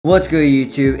What's good,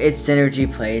 YouTube? It's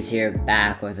Synergy Plays here,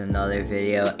 back with another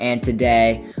video, and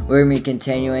today we're going to be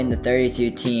continuing the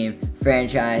 32 team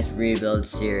franchise rebuild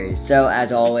series. So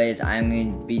as always, I'm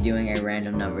going to be doing a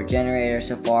random number generator.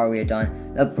 So far we have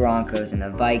done the Broncos and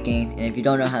the Vikings, and if you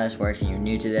don't know how this works and you're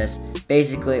new to this,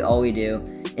 basically all we do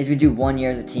is we do 1 year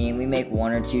as a team, we make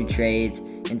 1 or 2 trades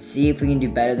and see if we can do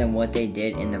better than what they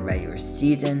did in the regular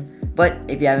season. But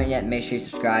if you haven't yet, make sure you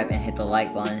subscribe and hit the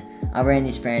like button. I run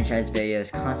these franchise videos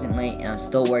constantly, and I'm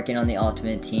still working on the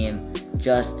ultimate team. I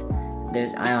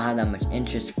don't have that much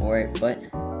interest for it, but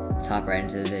let's hop right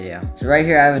into the video. So right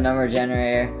here I have a number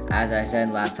generator. As I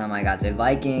said last time, I got the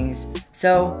Vikings.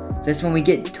 So this one we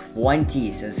get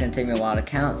 20, so it's gonna take me a while to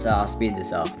count, so I'll speed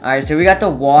this up. Alright, so we got the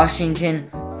Washington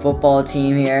football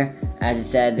team here. As I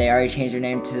said, they already changed their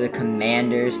name to the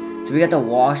Commanders. So we got the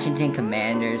Washington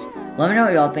Commanders. Let me know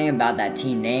what y'all think about that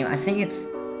team name. I think it's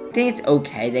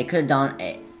okay. They could have done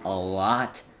a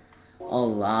lot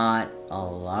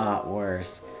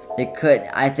worse. They could.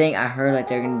 I heard like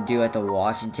they're gonna do like the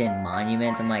Washington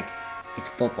Monument. I'm like, it's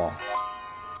football.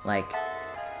 Like,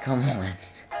 come on.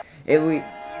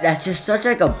 That's just such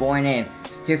like a boring name.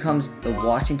 Here comes the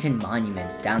Washington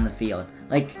Monuments down the field.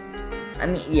 Like, I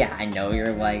mean, yeah, I know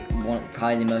you're like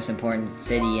probably the most important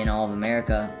city in all of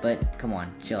America, but come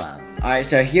on, chill out. Alright,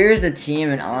 so here's the team,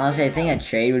 and honestly, I think a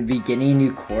trade would be getting a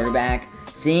new quarterback,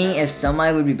 seeing if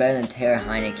somebody would be better than Taylor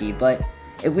Heineke. But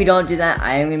if we don't do that,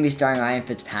 I am going to be starting Ryan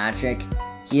Fitzpatrick.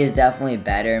 He is definitely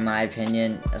better in my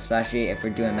opinion, especially if we're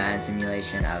doing Madden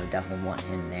simulation. I would definitely want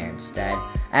him there instead.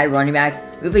 At running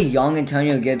back, we have a young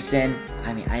Antonio Gibson.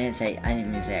 I mean, I didn't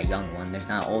even say a young one. There's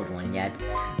not an old one yet.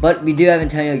 But we do have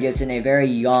Antonio Gibson, a very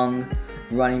young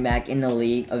running back in the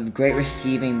league, a great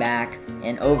receiving back,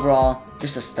 and overall,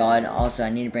 just a stud. Also, I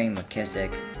need to bring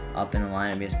McKissick up in the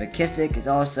lineup because McKissick is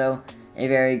also a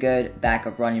very good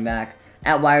backup running back.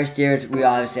 At wide receivers, we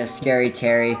obviously have Scary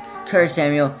Terry, Curtis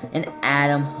Samuel, and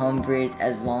Adam Humphries,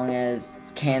 as long as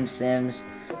Cam Sims.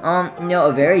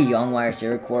 A very young wide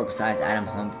receiver core besides Adam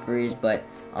Humphries, but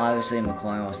obviously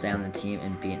McLaurin will stay on the team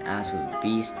and be an absolute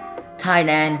beast. Tight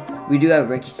end, we do have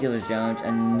Ricky Seals-Jones,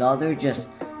 another just,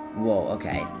 whoa,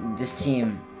 okay, this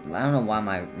team, I don't know why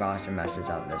my roster messes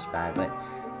up this bad, but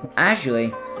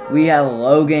actually, we have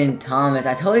Logan Thomas.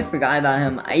 I totally forgot about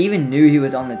him. I even knew he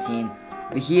was on the team.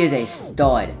 But he is a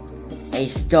stud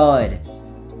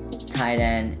tight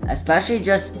end, especially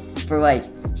just for like,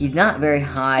 he's not very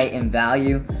high in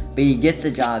value, but he gets the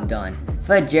job done.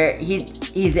 For like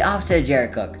he's the opposite of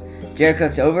Jared Cook. Jared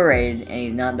Cook's overrated and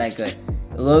he's not that good.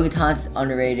 Logan Thomas is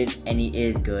underrated and he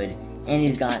is good, and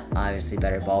he's got obviously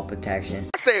better ball protection.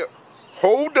 I said,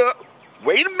 hold up,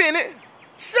 wait a minute,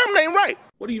 something ain't right.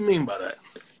 What do you mean by that?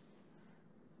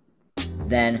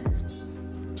 Then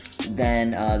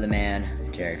the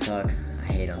man, Jared Cook, I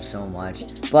hate him so much.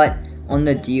 But on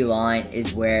the D-line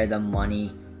is where the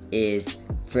money is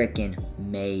freaking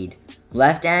made.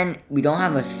 Left end, we don't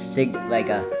have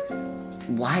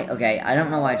why? Okay, I don't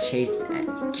know why I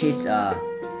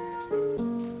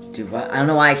don't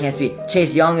know why I can't speak.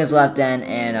 Chase Young is left end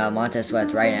and Montez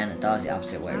Sweat's right end. I thought it was the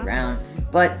opposite way around,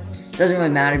 but it doesn't really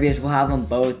matter because we'll have them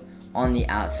both on the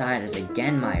outside. As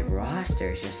again, my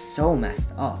roster is just so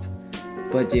messed up.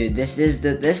 But dude, this is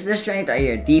the strength right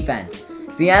here. Defense.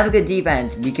 If we have a good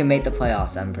defense, we can make the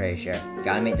playoffs, I'm pretty sure.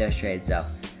 Gotta make those trades though.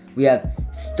 We have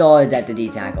studs at the D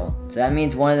tackle. So that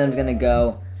means one of them's gonna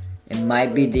go. It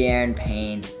might be De'Aaron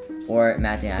Payne or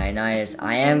Matthew Ioannidis.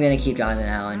 I am gonna keep Jonathan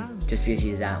Allen just because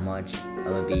he's that much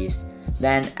of a beast.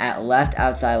 Then at left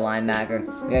outside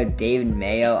linebacker, we have David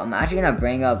Mayo. I'm actually gonna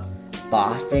bring up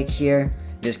Bostic here.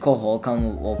 This Cole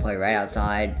Holcomb will play right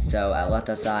outside. So at left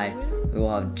outside, we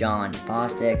will have John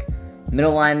Bostic.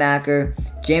 Middle linebacker,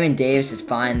 Jamin Davis is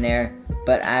fine there.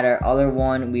 But at our other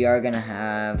one, we are going to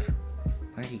have...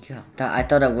 Where'd he go? I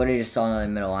thought I would have just saw another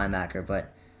middle linebacker.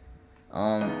 But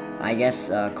I guess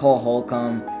Cole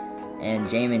Holcomb and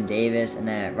Jamin Davis. And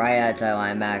then at right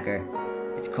outside linebacker,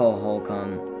 it's Cole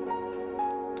Holcomb.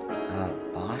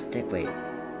 Bostic? Wait.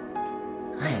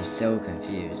 I am so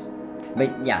confused.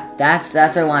 But yeah, that's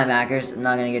our linebackers. I'm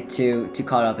not gonna get too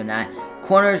caught up in that.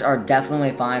 Corners are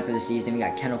definitely fine for the season. We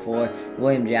got Kendall Fuller,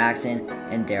 William Jackson,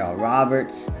 and Darryl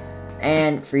Roberts.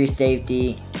 And free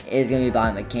safety is gonna be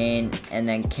Bobby McCain, and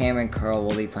then Cameron Curl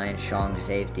will be playing strong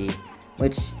safety,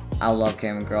 which I love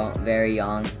Cameron Curl. Very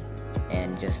young,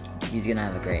 and just he's gonna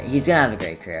have a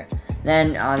great career.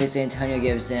 Then obviously Antonio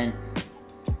Gibson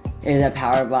is a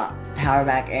power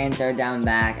back and third down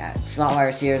back. At slot wide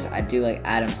receivers, I do like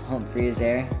Adam Humphries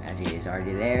there, as he is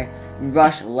already there.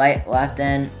 Rush left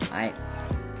end,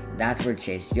 that's where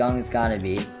Chase Young's gotta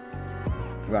be.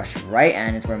 Rush right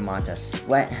end is where Montez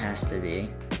Sweat has to be.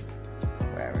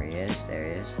 Wherever he is, there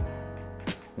he is.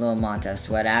 Little Montez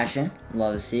Sweat action.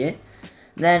 Love to see it.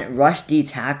 Then rush D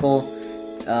tackle.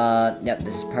 Yep,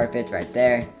 this is perfect right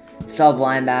there. Sub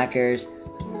linebackers.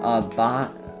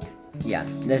 Yeah,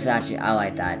 this is actually, I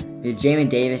like that. Because Jamin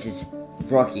Davis is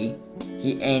rookie.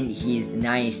 He's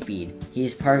 90 speed.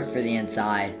 He's perfect for the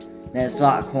inside. Then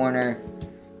slot corner,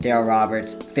 Darryl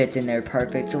Roberts fits in there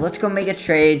perfect. So let's go make a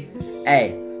trade.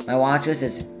 Hey, my watch list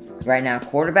is right now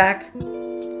quarterback,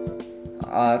 or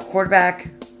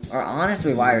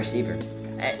honestly wide receiver.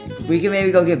 We can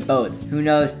maybe go get both. Who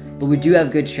knows? But we do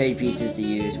have good trade pieces to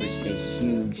use, which is a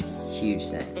huge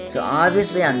thing. So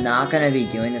obviously I'm not going to be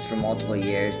doing this for multiple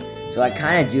years. So I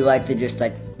kind of do like to just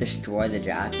like destroy the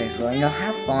draft picks. So, you know,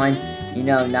 have fun. You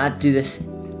know, not do this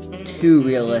too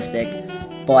realistic.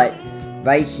 But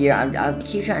right here, I'll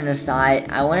keep trying to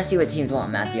decide. I want to see what teams want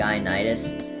Matthew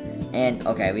Ioannidis. And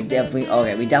okay, we definitely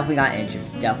got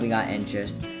interest. Definitely got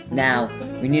interest. Now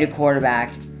we need a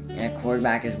quarterback, and a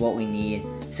quarterback is what we need.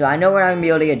 So I know we're not gonna be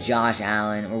able to get Josh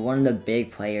Allen or one of the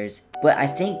big players, but I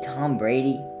think Tom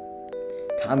Brady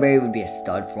would be a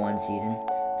stud for one season.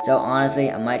 So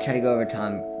honestly, I might try to go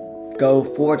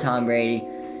for Tom Brady.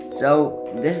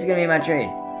 So this is gonna be my trade.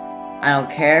 I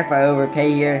don't care if I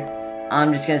overpay here.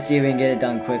 I'm just gonna see if we can get it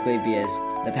done quickly, because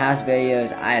the past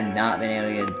videos I have not been able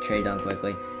to get a trade done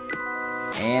quickly.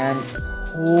 And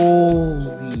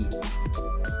holy,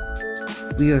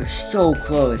 we are so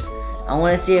close. I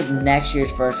want to see if next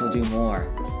year's first will do more.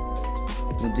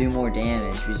 We'll do more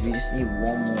damage, because we just need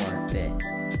one more bit.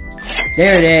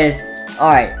 There it is.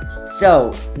 Alright,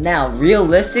 so now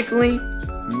realistically,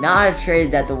 not a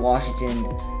trade that the Washington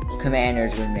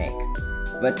Commanders would make.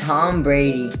 But Tom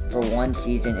Brady for one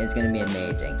season is going to be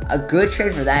amazing. A good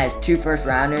trade for that is 2 first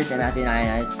rounders and Matthew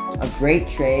Ioannidis. A great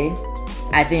trade,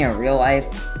 I think in real life,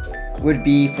 would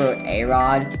be for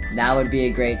A-Rod. That would be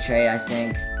a great trade, I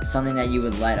think. Something that you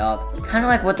would let up. Kind of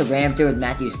like what the Rams did with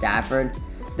Matthew Stafford.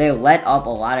 They let up a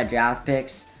lot of draft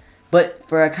picks, but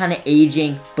for a kind of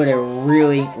aging, but a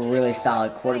really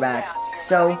solid quarterback.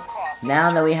 So,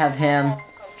 now that we have him,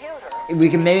 we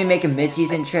can maybe make a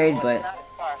mid-season trade, but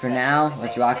for now,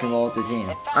 let's rock and roll with the team.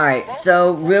 Alright,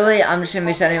 so really, I'm just going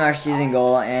to be setting our season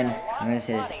goal, and I'm going to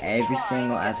say this every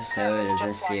single episode of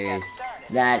this series,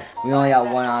 that we only got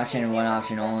one option and one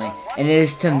option only, and it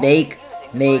is to make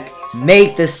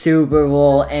the Super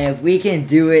Bowl. And if we can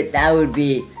do it, that would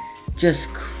be just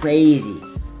crazy.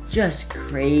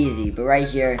 But right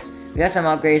here, we got some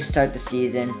upgrades to start the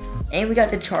season, and we got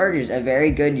the Chargers, a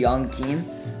very good young team,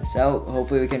 so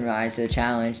hopefully we can rise to the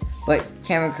challenge. But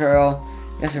Cameron Curl,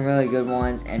 got some really good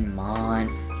ones, and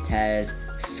Montez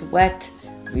Sweat.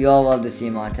 We all love to see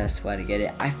Montez Sweat get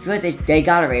it. I feel like they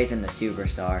gotta raise him the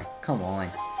superstar. Come on.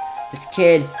 This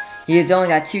kid, he has only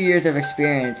got 2 years of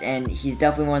experience, and he's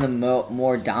definitely one of the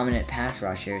more dominant pass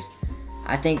rushers.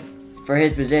 I think for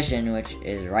his position, which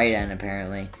is right end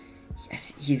apparently,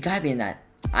 yes, he's gotta be in that,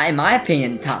 in my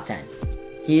opinion, top 10.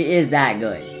 He is that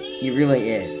good. He really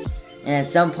is. And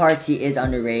at some parts, he is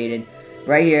underrated.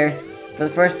 Right here, for the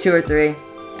first 2 or 3,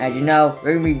 as you know,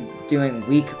 we're going to be doing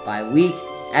week by week.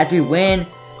 As we win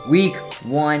week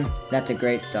 1, that's a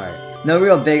great start. No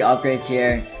real big upgrades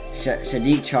here.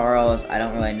 Sadiq Charles, I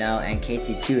don't really know. And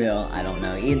Casey Tuhill, I don't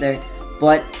know either.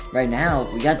 But right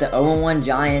now, we got the 0-1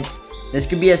 Giants. This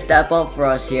could be a step up for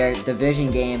us here. Division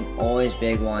game, always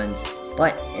big ones.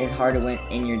 But it's hard to win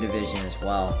in your division as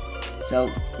well.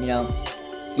 So, you know,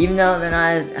 even though they're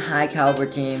not a high caliber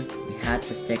team, we have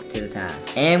to stick to the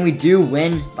task. And we do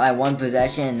win by 1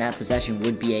 possession, and that possession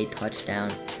would be a touchdown.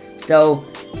 So,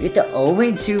 we get the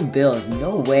 0-2 Bills.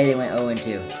 No way they went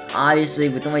 0-2. Obviously,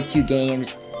 with only 2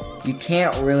 games, you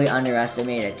can't really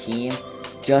underestimate a team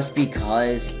just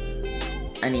because,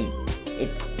 I mean,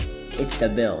 it's the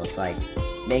Bills. Like,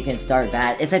 they can start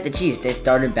bad. It's like the Chiefs. They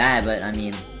started bad, but, I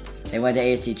mean, they won the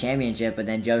AFC Championship, but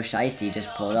then Joe Shiesty just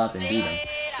pulled up and beat them.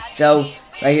 So,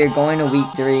 right here, going to week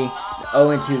 3, the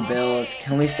 0-2 Bills.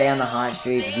 Can we stay on the hot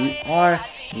streak? We are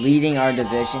leading our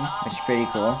division, which is pretty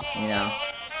cool, you know,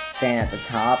 staying at the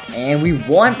top. And we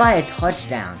won by a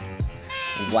touchdown.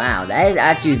 Wow, that is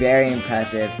actually very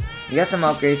impressive. We got some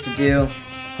upgrades to do,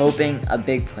 hoping a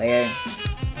big player.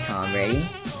 Tom Brady.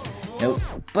 Nope.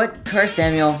 But Curtis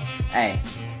Samuel, hey,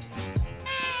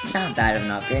 not bad of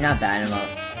an upgrade,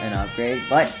 an upgrade,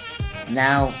 but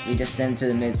now we just send to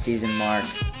the mid-season mark.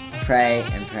 Pray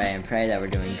that we're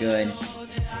doing good.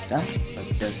 So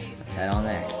let's head on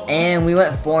there. And we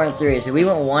went 4-3, so we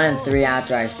went 1-3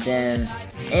 after our sim.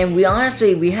 And we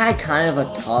had kind of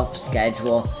a tough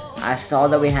schedule. I saw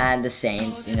that we had the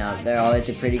Saints. You know, they're always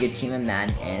a pretty good team in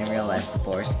Madden and in real life, of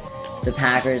course. The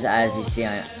Packers, as you see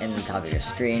in the top of your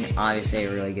screen, obviously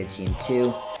a really good team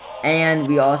too. And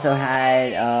we also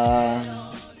had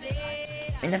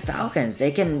the Falcons. They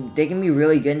can be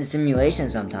really good in simulation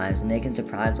sometimes, and they can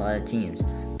surprise a lot of teams.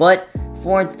 But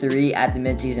 4-3 at the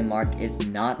midseason mark is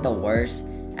not the worst,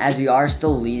 as we are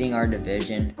still leading our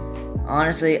division.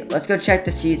 Honestly, let's go check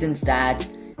the season stats,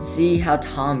 see how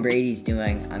Tom Brady's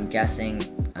doing. I'm guessing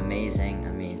amazing.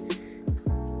 I mean,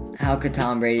 how could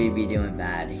Tom Brady be doing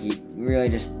bad? He really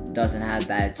just doesn't have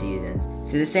bad seasons.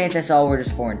 See, the Saints, I saw, were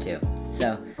just 4-2.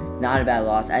 So, not a bad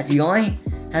loss, as he only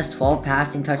has 12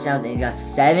 passing touchdowns and he's got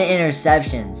 7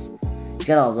 interceptions. He's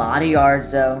got a lot of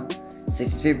yards though,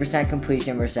 63%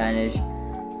 completion percentage.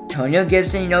 Antonio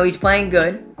Gibson, you know, he's playing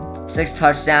good. 6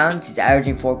 touchdowns, he's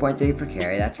averaging 4.3 per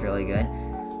carry, that's really good.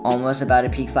 Almost about to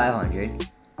peak 500.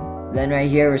 Then right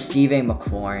here, receiving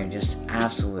McLaurin, just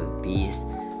absolute beast.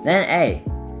 Then, hey,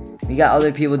 we got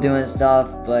other people doing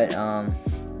stuff, but our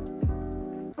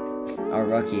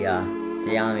rookie,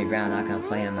 De'Ami Brown, not gonna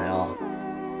play him at all.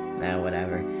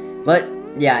 Whatever. But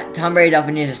yeah, Tom Brady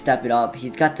definitely needs to step it up.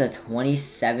 He's got the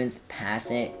 27th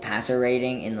passer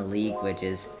rating in the league, which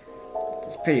is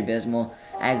pretty abysmal.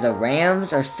 As the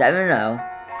Rams are 7-0.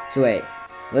 So wait,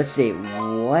 let's see.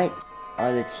 What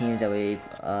are the teams that we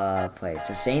played?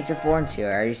 So Saints are 4-2. I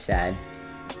already said.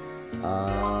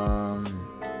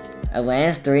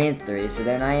 Atlanta's 3-3, so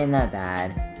they're not even that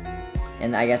bad.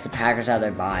 And I guess the Packers had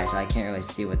their bye, so I can't really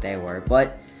see what they were.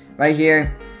 But right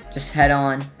here, just head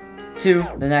on to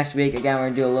the next week. Again, we're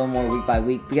going to do a little more week by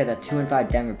week. We got the 2-5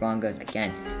 Denver Broncos.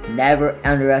 Again, never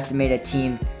underestimate a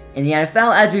team in the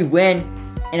NFL as we win.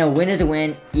 And a win is a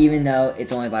win, even though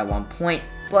it's only by 1 point.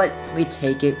 But we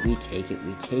take it, we take it,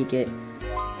 we take it.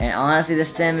 And honestly, the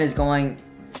sim is going...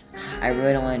 I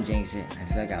really don't want to jinx it. I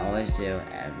feel like I always do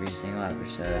every single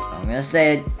episode. But I'm going to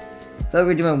say it. I feel like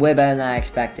we're doing way better than I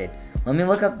expected. Let me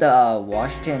look up the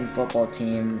Washington football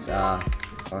teams, or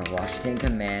Washington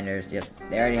Commanders. Yep,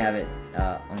 they already have it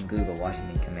on Google,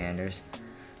 Washington Commanders.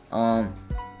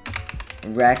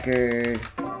 Record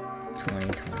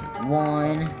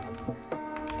 2021.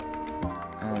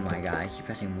 Oh my god, I keep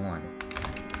pressing 1.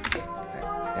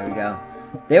 Right, there we go.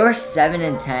 They were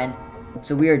 7-10,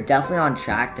 so we are definitely on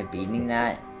track to beating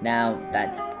that. Now,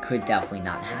 that could definitely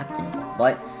not happen,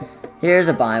 but here's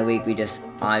a bye week. We just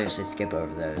obviously skip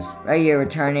over those. Right here,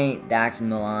 returning Dax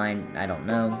Milline. I don't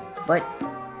know, but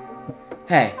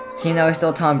hey, team that we're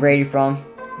still Tom Brady from.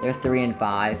 They're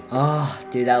 3-5. Oh,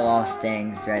 dude, that loss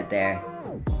stings right there.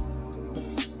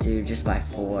 Dude, just by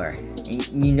 4.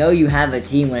 You know you have a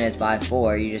team when it's by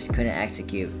 4. You just couldn't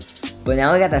execute. But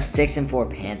now we got the 6-4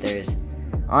 Panthers.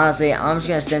 Honestly, I'm just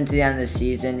gonna sim to the end of the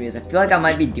season because I feel like I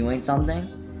might be doing something.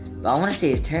 But I want to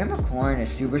say, is Terry McLaurin a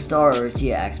superstar or is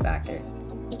he an X Factor?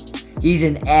 He's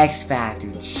an X Factor.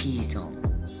 Jeez,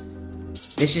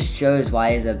 this just shows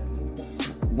why he's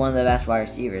one of the best wide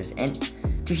receivers. And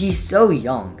dude, he's so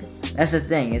young. That's the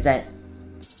thing, is that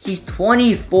he's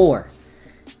 24.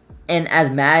 And as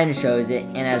Madden shows it,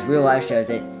 and as real life shows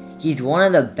it, he's one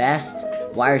of the best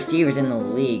wide receivers in the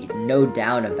league, no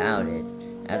doubt about it.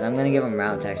 As I'm going to give him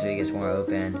route tech so he gets more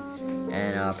open,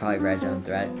 and probably red zone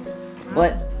threat.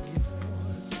 But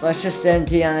let's just send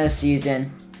to the end of the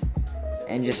season,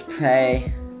 and just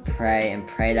pray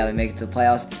that we make it to the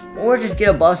playoffs, or just get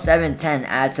above 7-10,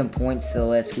 add some points to the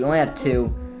list. We only have 2.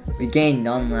 We gained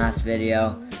none last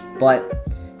video, but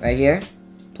right here,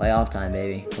 playoff time,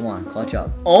 baby. Come on, clutch up.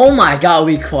 Oh my god,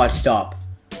 we clutched up.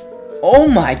 Oh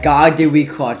my god, did we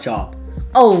clutch up.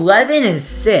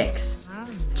 11-6.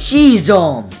 Jeez,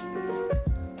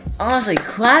 honestly,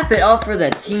 clap it up for the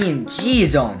team.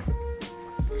 Jeez,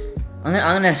 I'm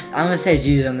gonna say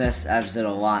jeez on this episode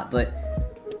a lot, but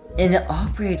and the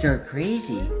upgrades are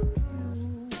crazy.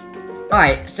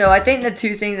 Alright, so I think the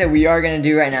 2 things that we are gonna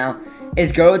do right now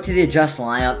is go to the adjust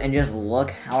lineup and just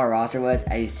look how our roster was.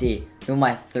 As you see, doing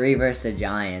my 3 versus the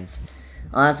Giants.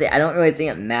 Honestly, I don't really think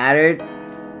it mattered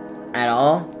at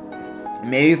all.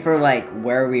 Maybe for like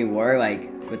where we were, like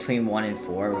between 1 and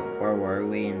 4, where were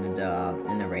we in the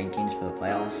rankings for the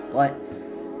playoffs? But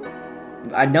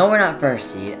I know we're not 1st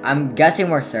seed. I'm guessing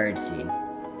we're 3rd seed.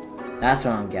 That's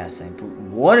what I'm guessing. But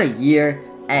what a year!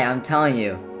 Hey, I'm telling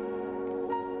you,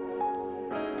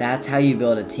 that's how you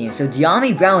build a team. So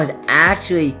De'Ami Brown was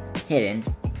actually hidden.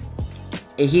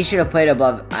 He should have played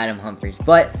above Adam Humphries.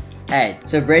 But hey,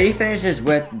 so Brady finishes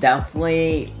with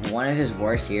definitely one of his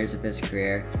worst years of his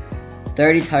career.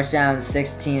 30 touchdowns,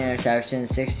 16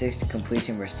 interceptions, 66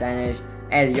 completion percentage.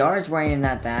 And the yards weren't even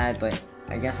that bad, but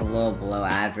I guess a little below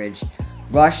average.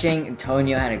 Rushing,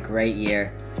 Antonio had a great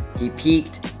year. He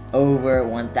peaked over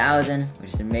 1,000,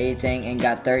 which is amazing, and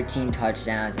got 13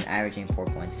 touchdowns and averaging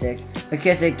 4.6.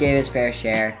 McKissick gave his fair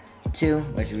share too,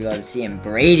 which we love to see. And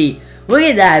Brady, look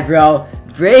at that, bro.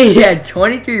 Brady had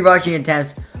 23 rushing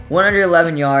attempts,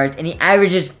 111 yards, and he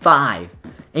averages 5.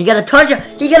 And he got a touchdown.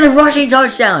 He got a rushing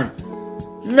touchdown.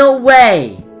 No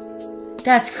way.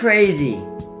 That's crazy.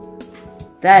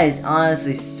 That is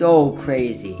honestly so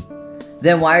crazy.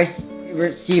 Then wide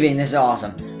receiving, this is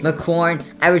awesome. McLaurin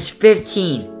averaged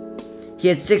 15. He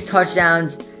had 6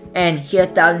 touchdowns and he had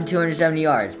 1,270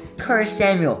 yards. Curtis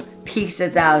Samuel peaks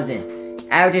 1,000,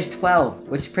 averages 12,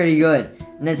 which is pretty good.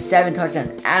 And then 7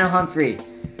 touchdowns. Adam Humphrey.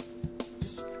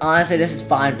 Honestly, this is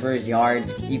fine for his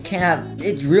yards. You can't have,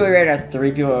 it's really rare to have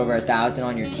 3 people over 1,000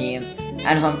 on your team.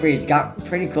 Adam Humphreys got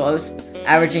pretty close,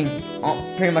 averaging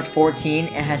pretty much 14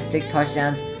 and has 6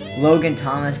 touchdowns. Logan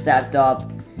Thomas stepped up,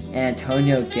 and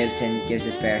Antonio Gibson gives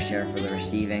his fair share for the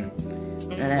receiving.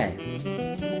 And hey,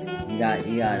 you got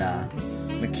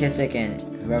McKissick and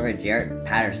whoever Jarrett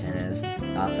Patterson is.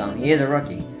 Got some. He is a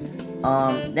rookie.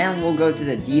 Then we'll go to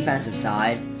the defensive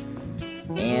side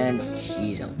and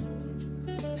cheese them.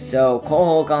 So Cole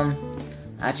Holcomb.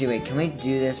 Actually, wait. Can we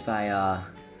do this by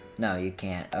No, you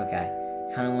can't. Okay.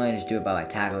 Kind of want to just do it by like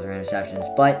tackles or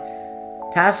interceptions, but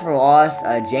tackles for loss,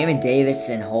 Jamin Davis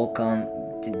and Holcomb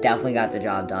definitely got the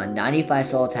job done. 95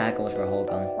 solo tackles for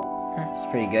Holcomb.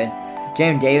 That's pretty good.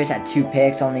 Jamin Davis had 2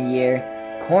 picks on the year.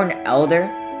 Corn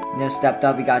Elder, stepped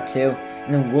up. He got 2.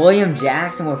 And then William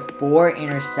Jackson with 4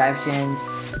 interceptions,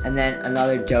 and then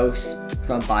another dose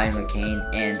from Byron McCain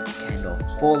and Kendall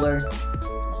Fuller.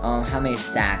 How many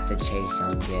sacks did Chase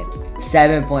Young get?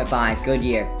 7.5. Good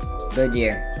year. Good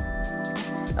year.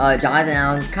 Jonathan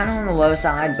Allen, kind of on the low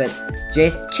side, but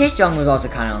Chase Young was also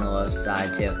kind of on the low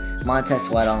side, too. Montez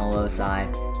Sweat on the low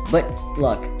side. But,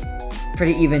 look,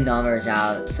 pretty even numbers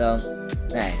out, so,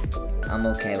 hey, I'm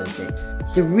okay with it.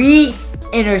 3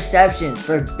 interceptions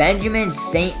for Benjamin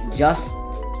St. Just,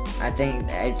 I think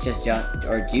it's just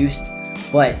or Juiced,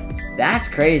 but that's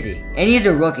crazy. And he's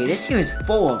a rookie. This team is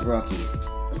full of rookies.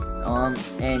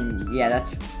 And, yeah,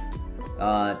 that's,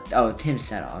 oh, Tim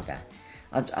Settle, okay.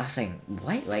 I was saying,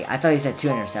 what? Like, I thought you said 2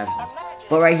 interceptions.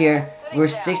 But right here, we're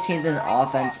 16th in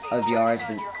offense of yards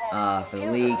for the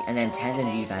league, and then 10th in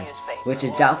defense, which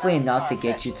is definitely enough to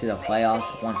get you to the playoffs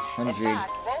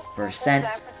 100%.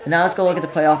 And now let's go look at the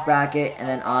playoff bracket, and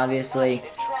then obviously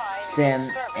sim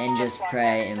and just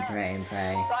pray and pray and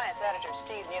pray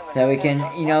that we can,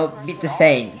 you know, beat the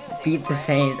Saints. Beat the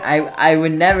Saints. I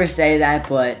would never say that,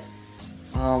 but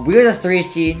we're the 3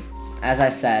 seed, as I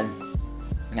said.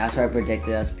 That's what I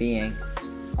predicted us being.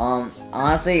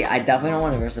 Honestly, I definitely don't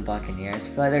want to verse the Buccaneers. I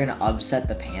feel like they're going to upset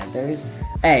the Panthers.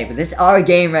 Hey, but this is our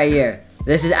game right here.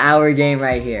 This is our game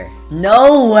right here.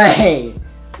 No way!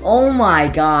 Oh my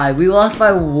god, we lost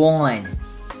by 1.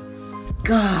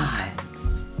 God.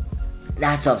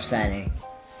 That's upsetting.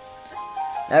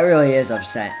 That really is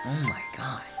upsetting. Oh my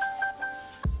god.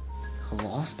 I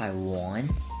lost by 1?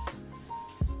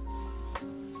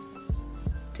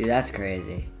 Dude, that's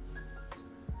crazy.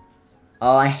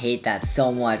 Oh, I hate that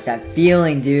so much. That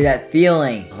feeling, dude. That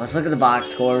feeling. Let's look at the box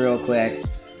score real quick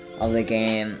of the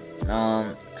game.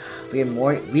 We had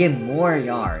more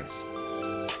yards.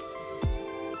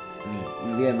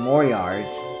 We had more yards.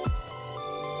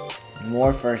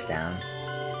 More first down.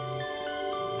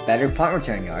 Better punt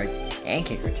return yards and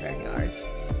kick return yards.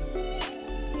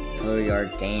 Total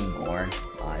yards gained more,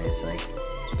 obviously.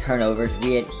 Turnovers.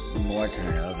 We had more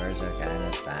turnovers. Okay,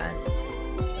 that's bad.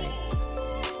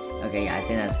 Okay, yeah, I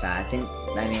think that's bad. I think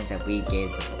that means that we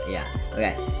gave the, yeah,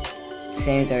 okay.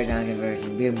 Same 3rd down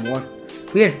conversion.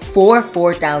 We had 4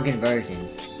 4th down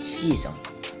conversions. Jeez.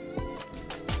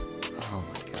 Oh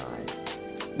my god.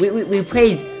 We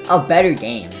played a better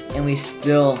game, and we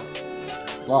still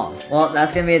lost. Well,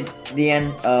 that's gonna be the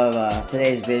end of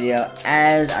today's video.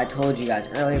 As I told you guys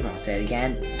earlier, but I'll say it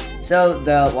again. So,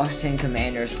 the Washington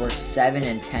Commanders were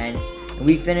 7-10, and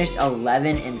we finished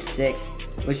 11-6.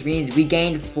 Which means we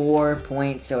gained 4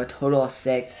 points, so a total of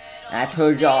 6. And I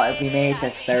told y'all if we made it to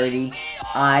 30,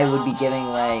 I would be giving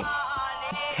like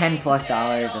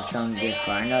 $10+ of some gift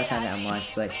card. I know it's not that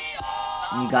much, but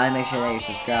you gotta make sure that you're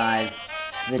subscribed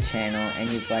to the channel and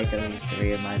you've liked at least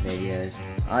 3 of my videos.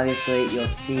 Obviously, you'll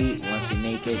see once we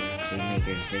make it, so you make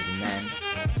your decision then.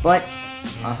 But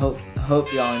I hope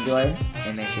y'all enjoyed,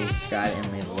 and make sure you subscribe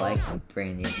and leave a like. I'm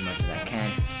bringing these as much as I can.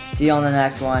 See you on the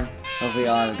next one. Hopefully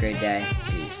y'all have a great day.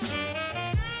 Peace.